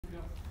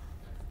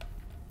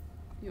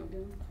You know,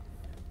 doing.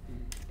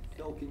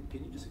 Phil,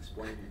 can you just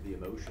explain the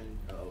emotion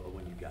of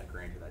when you got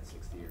granted that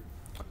 6th year?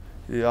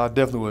 Yeah, I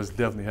definitely was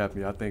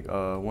happy. I think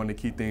one of the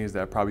key things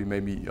that probably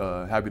made me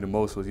happy the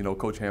most was,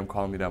 Coach Ham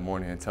calling me that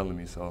morning and telling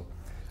me. So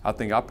I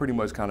think I pretty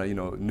much kind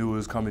of, knew it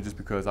was coming just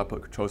because I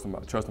put trust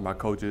in my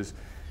coaches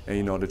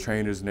and, the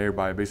trainers and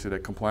everybody, basically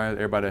that compliance,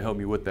 everybody that helped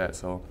me with that.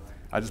 So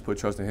I just put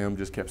trust in him,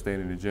 just kept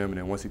staying in the gym, and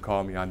then once he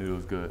called me, I knew it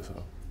was good.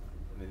 So.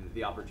 I mean,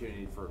 the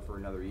opportunity for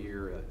another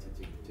year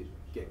to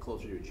get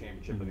closer to a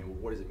championship, I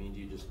mean, what does it mean to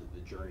you, just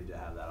the journey to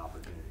have that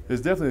opportunity?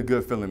 It's definitely a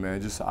good feeling,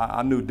 man. Just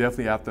I knew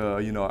definitely after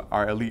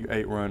our Elite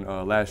 8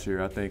 run last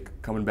year, I think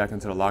coming back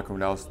into the locker room,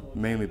 that was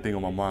mainly the thing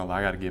on my mind. Like,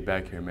 I got to get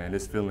back here, man.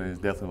 This feeling is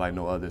definitely like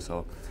no other.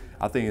 So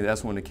I think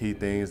that's one of the key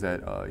things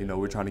that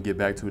we're trying to get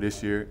back to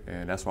this year,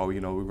 and that's why we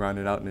grind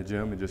it out in the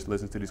gym and just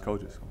listen to these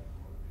coaches. So.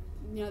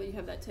 Now that you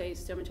have that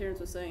taste, I mean, Terrence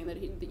was saying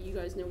that you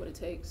guys know what it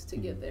takes to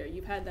get there.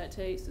 You've had that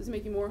taste. Does it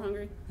make you more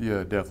hungry?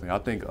 Yeah, definitely. I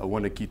think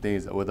one of the key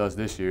things with us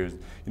this year is,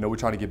 we're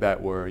trying to get back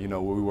where we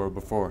were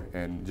before,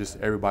 and just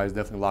everybody's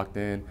definitely locked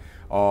in.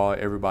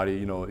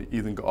 Everybody,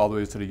 even all the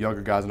way to the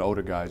younger guys and the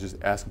older guys, just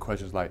asking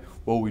questions like,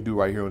 what will we do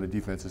right here on the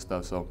defense and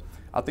stuff. So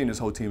I think this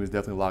whole team is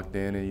definitely locked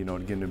in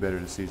and, getting better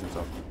this season. So.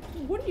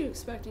 What are you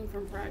expecting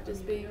from practice,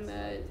 being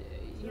that,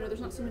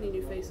 there's not so many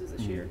new faces this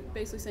year?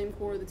 Basically same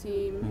core of the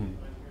team.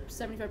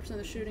 75% of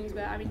the shooting's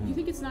back. I mean, you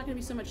think it's not going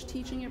to be so much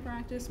teaching at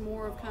practice,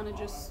 more of kind of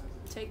just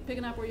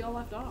picking up where y'all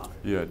left off?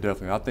 Yeah,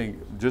 definitely. I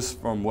think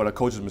just from what our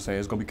coach has been saying,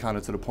 it's going to be kind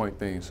of to the point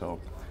thing. So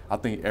I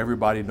think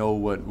everybody know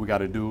what we got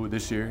to do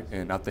this year,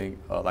 and I think,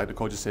 like the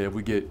coaches said, if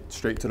we get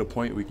straight to the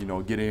point, we can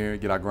get in here,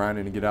 get our grind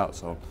in, and get out.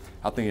 So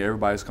I think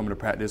everybody's coming to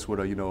practice with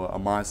a a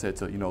mindset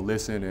to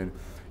listen and.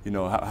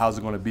 How's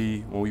it going to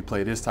be when we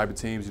play this type of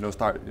teams,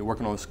 start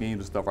working on schemes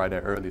and stuff right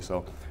there early.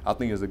 So I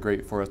think it's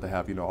great for us to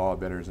have, all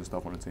bettors and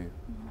stuff on the team.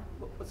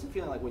 What's it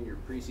feeling like when you're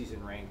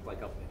preseason ranked,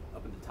 like up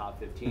in the top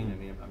 15?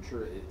 I mean, I'm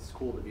sure it's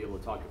cool to be able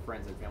to talk to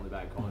friends and family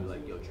back home and be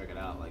like, yo, check it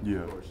out, like,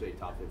 Florida State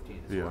top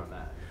 15 is where I'm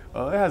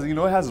at.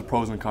 It has its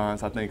pros and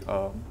cons. I think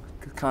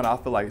I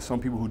feel like some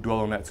people who dwell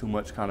on that too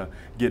much kind of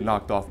get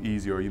knocked off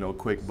easy or,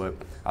 quick. But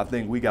I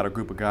think we got a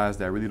group of guys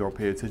that really don't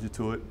pay attention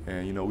to it.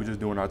 And, we're just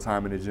doing our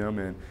time in the gym.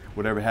 And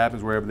whatever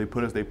happens, wherever they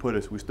put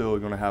us. We're still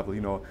going to have,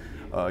 an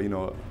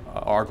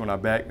arc on our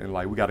back. And,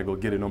 we got to go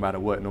get it no matter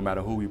what, no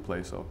matter who we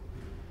play. So.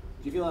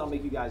 Do you feel that'll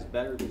make you guys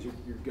better because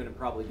you're going to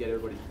probably get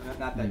everybody?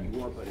 Not that you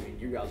weren't, but I mean,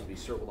 you guys will be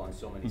circled on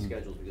so many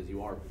schedules because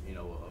you are,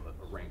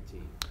 a ranked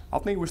team. I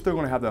think we're still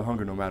going to have that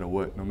hunger no matter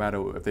what. No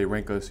matter if they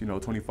rank us,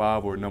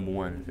 25 or number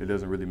 1, it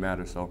doesn't really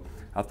matter. So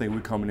I think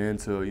we're coming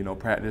into,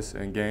 practice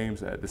and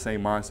games at the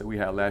same mindset we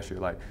had last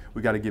year. Like,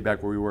 we got to get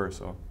back where we were.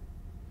 So.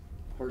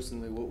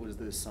 Personally, what was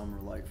this summer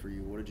like for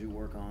you? What did you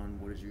work on?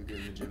 What did you get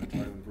in the gym and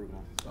try to improve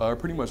on?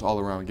 Pretty much all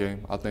around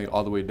game. I think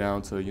all the way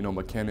down to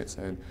mechanics.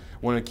 And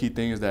one of the key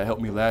things that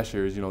helped me last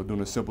year is doing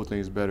the simple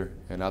things better.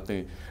 And I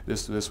think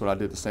this what I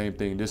did the same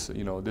thing this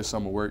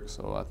summer worked.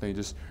 So I think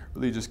just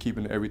really just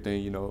keeping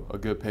everything a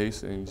good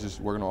pace and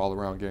just working on all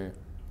around game.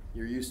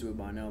 You're used to it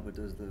by now, but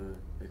does the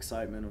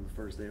excitement of the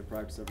first day of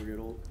practice ever get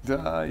old?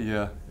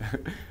 Yeah.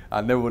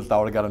 I never would have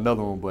thought I got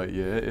another one, but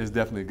yeah, it's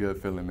definitely a good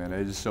feeling, man.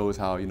 It just shows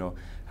how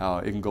how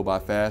it can go by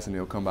fast and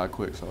it'll come by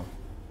quick. So.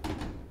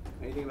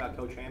 Anything about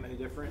Coach Ham any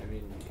different? I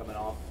mean, coming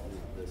off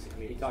this,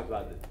 he talked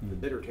about the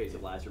bitter taste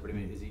of last year, but I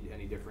mean, is he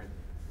any different?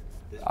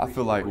 I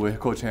feel like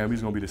with Coach Ham,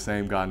 he's going to be the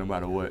same guy no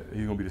matter what.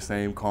 He's going to be the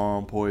same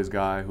calm, poised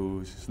guy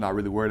who's just not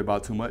really worried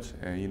about too much.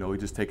 And,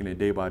 he's just taking it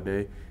day by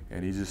day.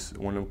 And he's just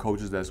one of them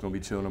coaches that's going to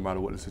be chill no matter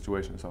what the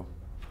situation. So.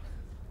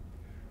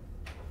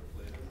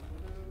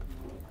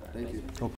 Thank you.